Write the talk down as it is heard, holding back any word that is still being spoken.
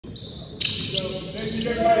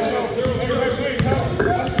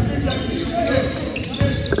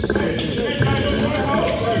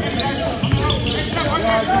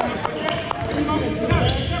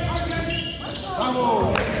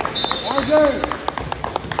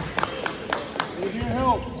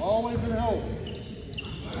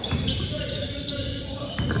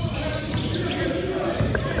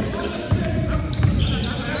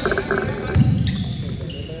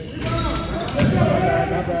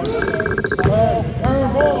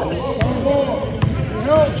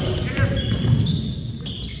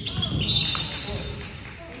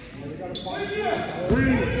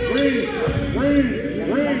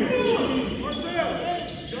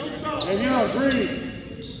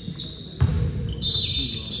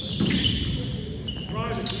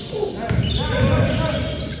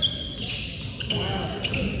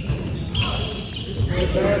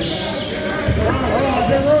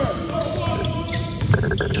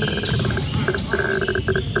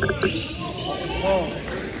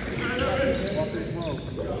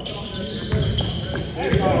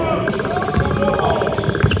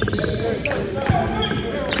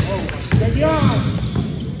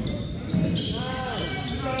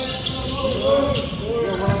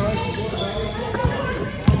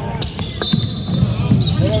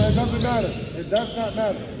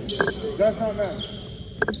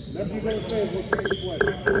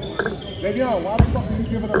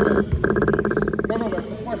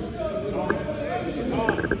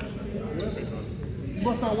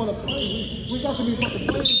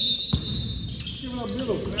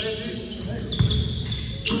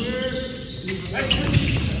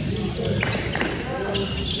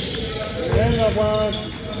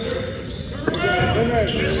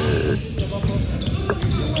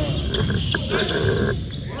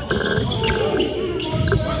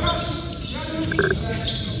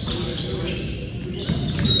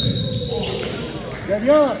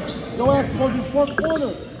Your ass is supposed to be front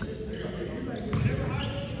corner.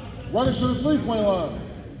 Running to the three-point line.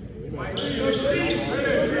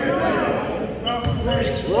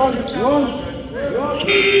 Run.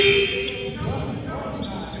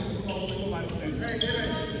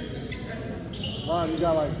 Ron, you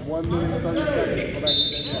got like 1 minute and 30 seconds. Go back to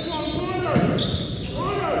the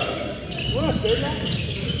what up, baby?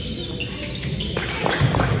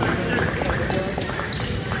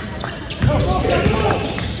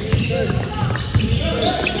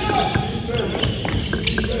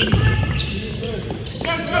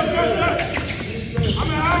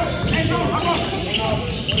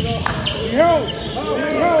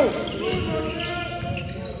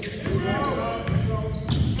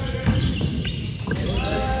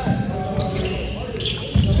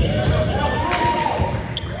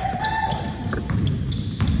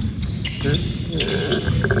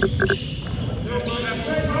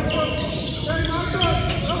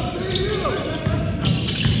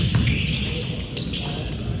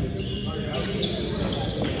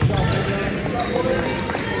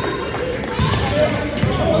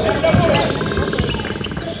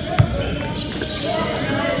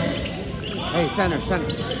 Center.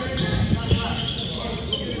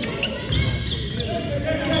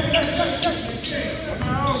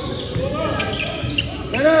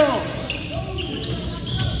 Get out!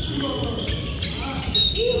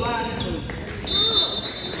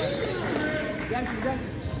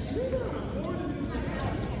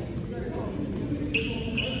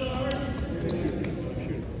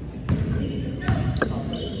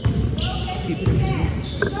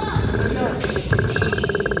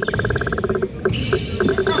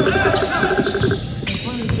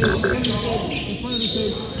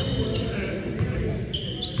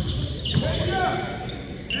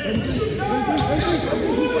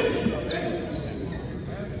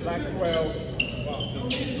 Black 12,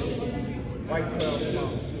 white 12.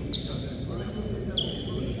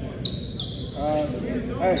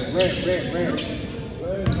 Hey, Red.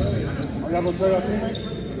 Are y'all gonna tell your teammates?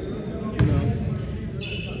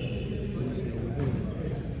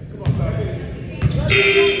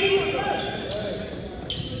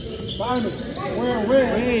 Simon, where?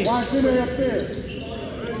 Why is he up there?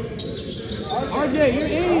 RJ, you're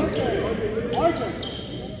in. RJ.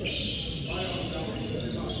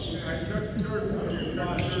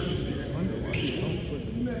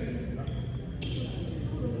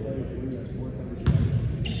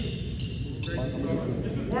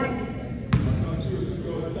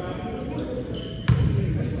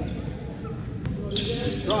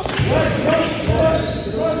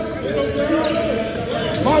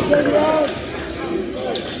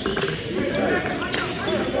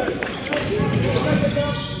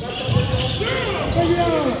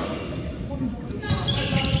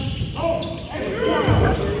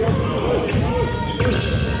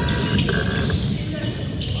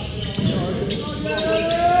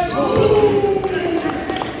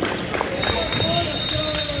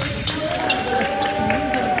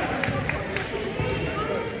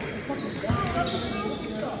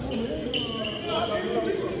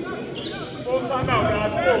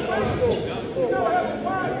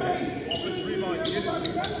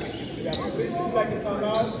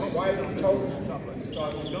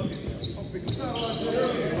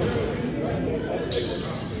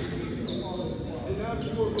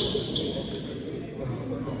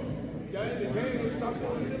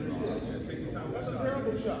 That's a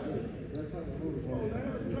terrible shot.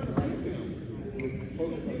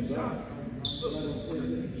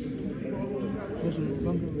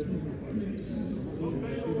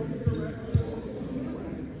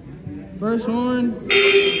 First horn.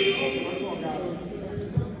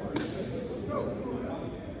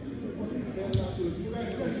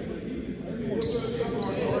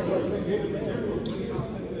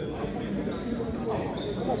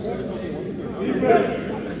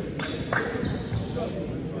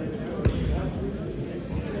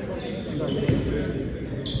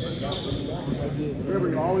 Remember,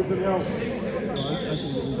 you're always in help.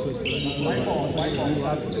 White ball.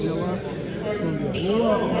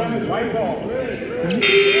 White ball.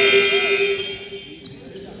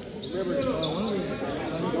 Remember,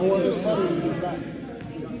 no one is cutting you back.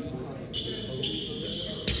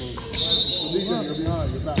 DJ, you're behind.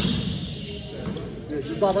 You're back. Yeah,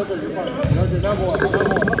 you stop right there. You're fine. Right there. That ball. Fine.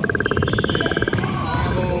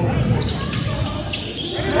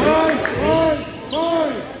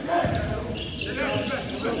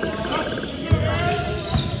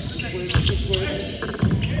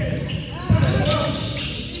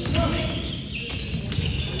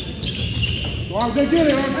 RJ, get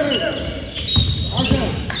it, RJ! RJ!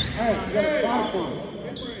 Hey, you gotta try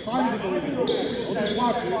first. Try to get the rebound. Don't just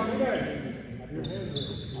watch it.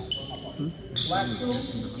 Flat two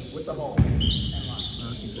with the ball.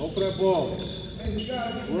 Go for that ball.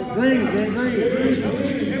 We're green. Come in, be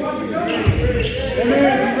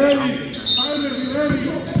ready. Simon, be ready.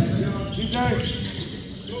 DJ.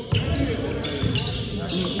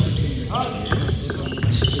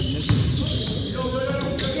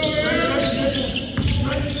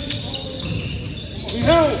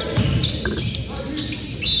 Help!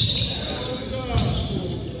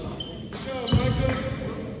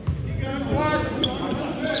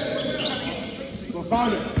 So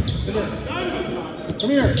Simon, come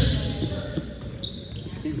here.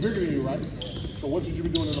 He's bigger than you, right? So what should you be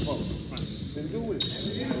doing in the post? Then do it.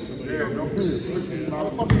 Yeah, no period. How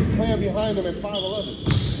the fuck are you playing behind them at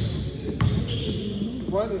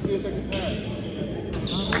 5'11"? Run and see if they can pass.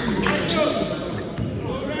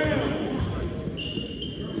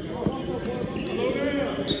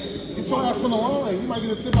 Get your ass on the line. You might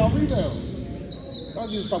get a tip-out rebound. Y'all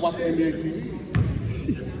need to stop watching NBA TV.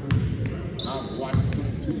 I'm watching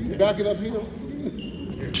TV. Back it up here. What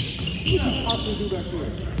you possibly do back there?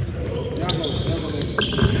 Y'all go.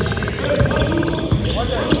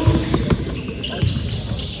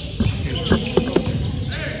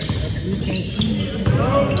 You can see.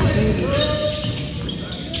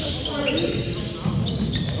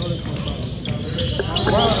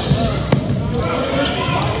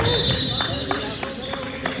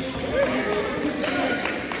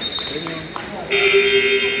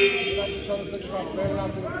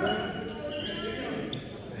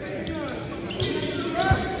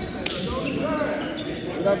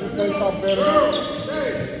 Did I just say something better?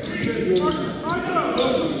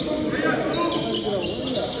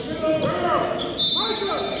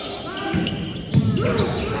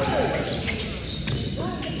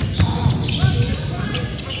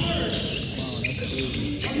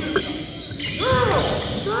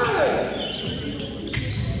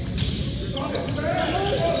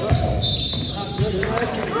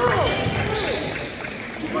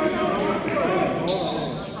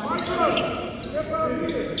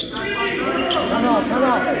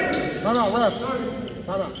 Time out, ref.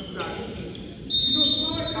 Time out.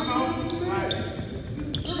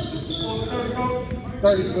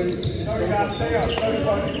 30, please. 30 guys, stay up. 30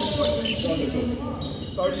 seconds.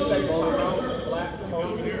 30 seconds. Black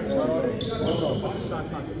coach here. 30. Let's go,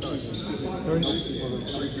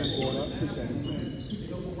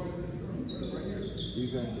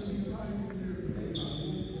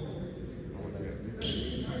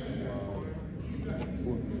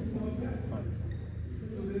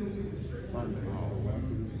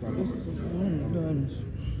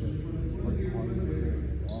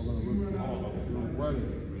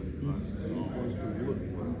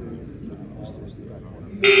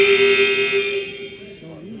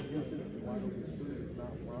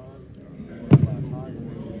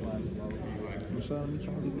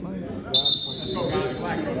 guys.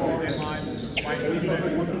 Black, no ball in line.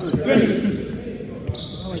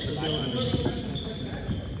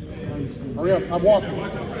 Hurry up, I'm walking.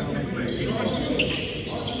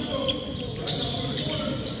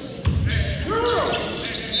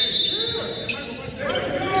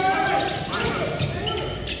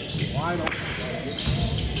 Wide open.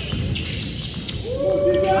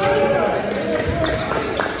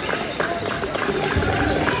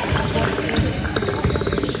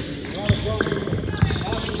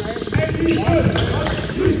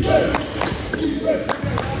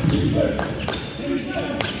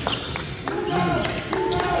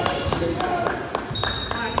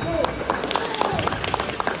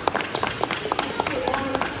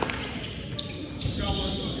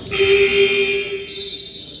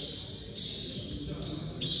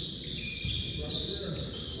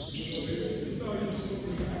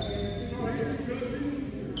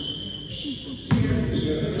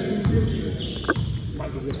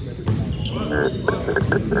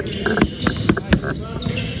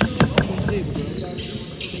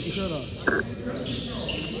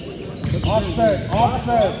 Offset,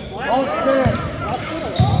 offset, offset.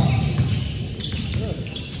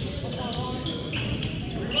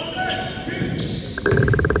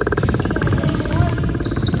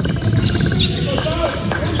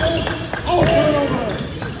 Oh, turnover.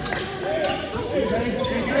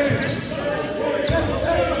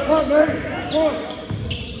 Come on, man. Come on.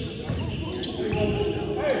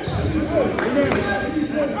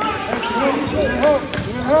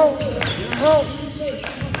 Help.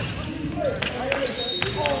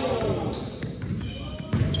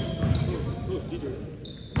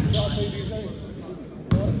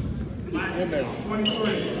 In there. I'm going to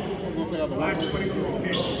take out the line. He's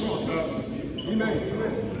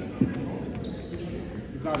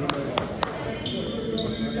out of there.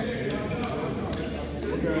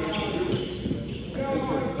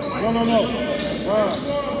 No.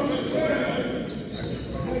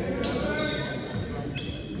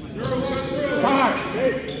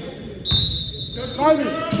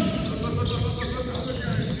 Simon.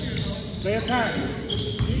 Stay attack.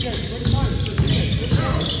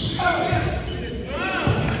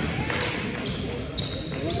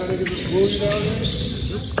 Look how they get this booty down there.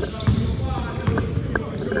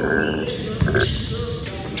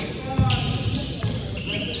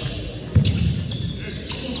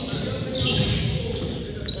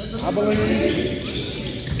 I believe.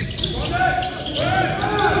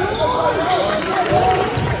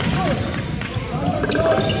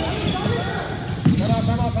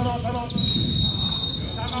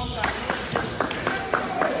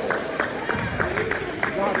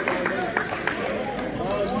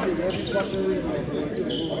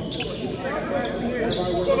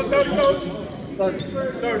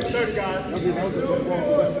 Third guys.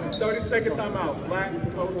 30-second timeout. Black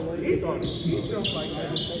coach. He started. He jumped like that.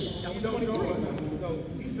 He don't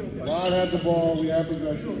jump. Rod had the ball. We had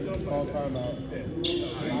possession. Call timeout.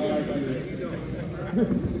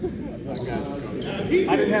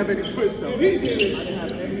 I didn't have any push though. He did it. I didn't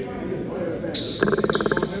have any.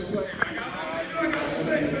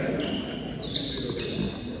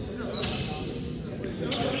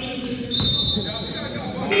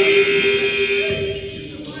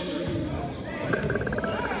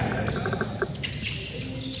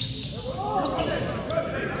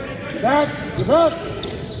 Back, get back.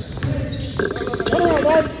 Come on,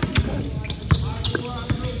 bud.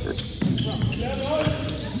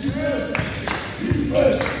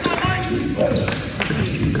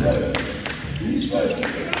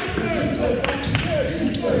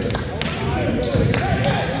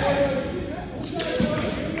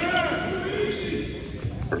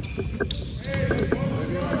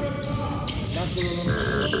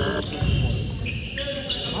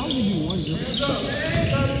 I'll give you one, Joe.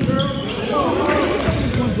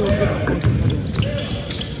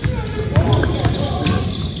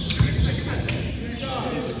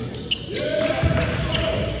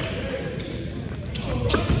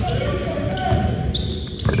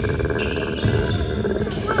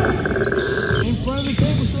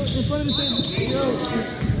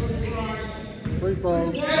 Free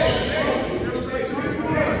throw.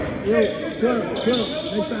 Yo, 12.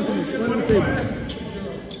 Next time from the front of the table.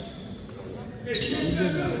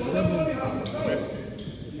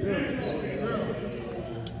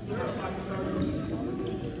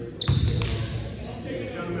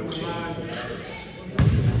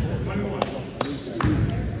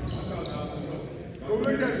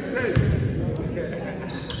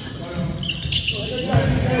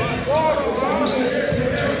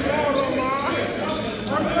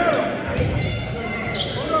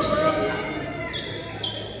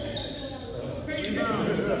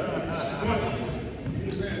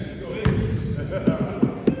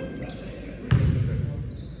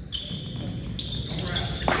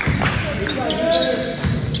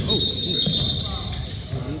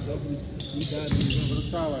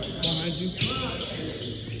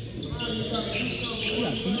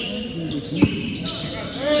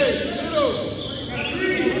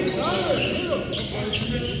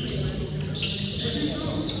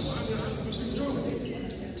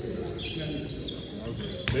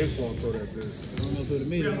 Baseball throw that bitch. I don't know if it would have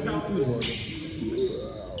made it all the way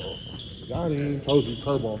through Got him. Told you,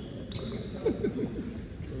 curveball.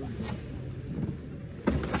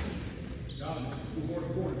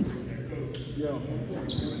 Yeah.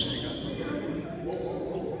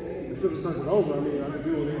 You should have turned it over. I mean, I could do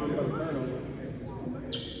it if you got a turnover.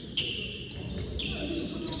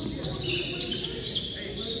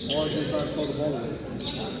 Or just try to throw the ball away.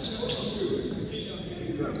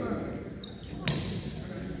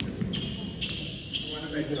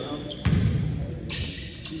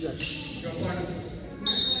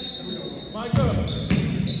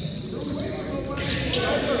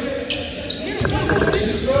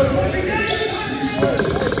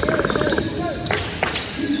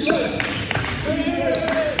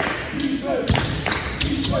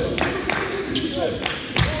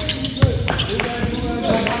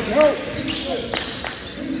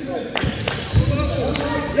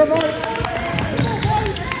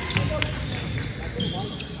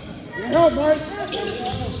 Help, Mike.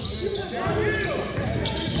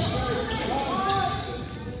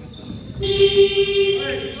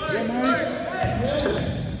 Yeah, Mike.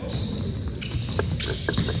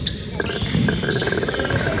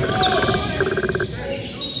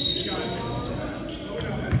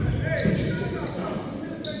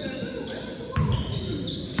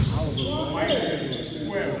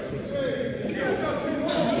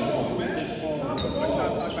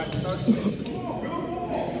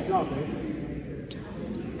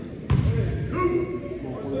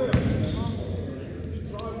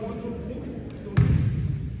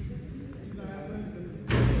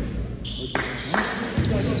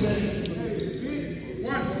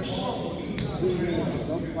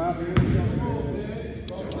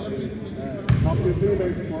 Talk to your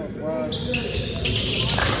teammates, Brian.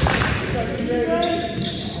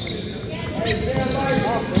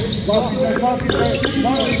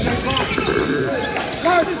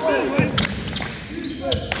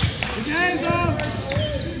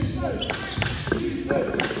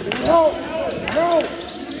 No!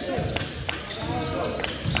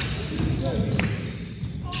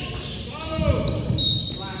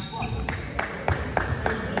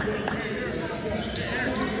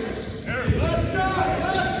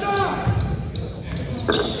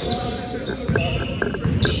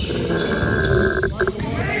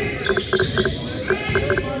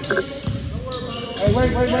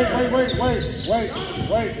 Hey,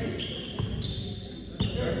 wait.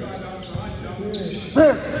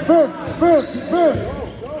 Fifth.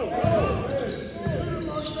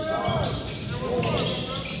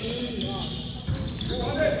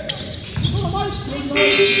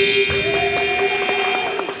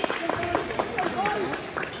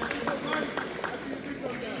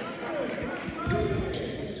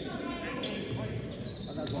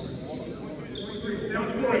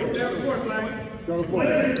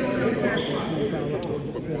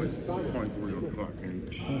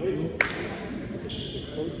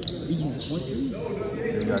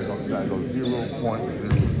 You gotta go 0.03.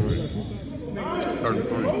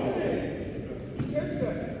 33. Yeah.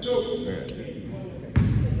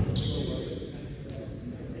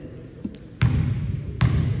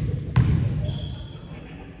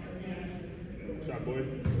 Shot, boy.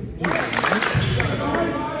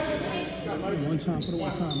 One time for the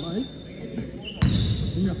one time, Mike.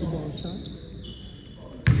 You got the ball shot.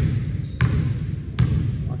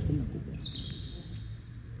 Watch the knuckle.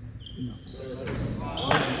 No.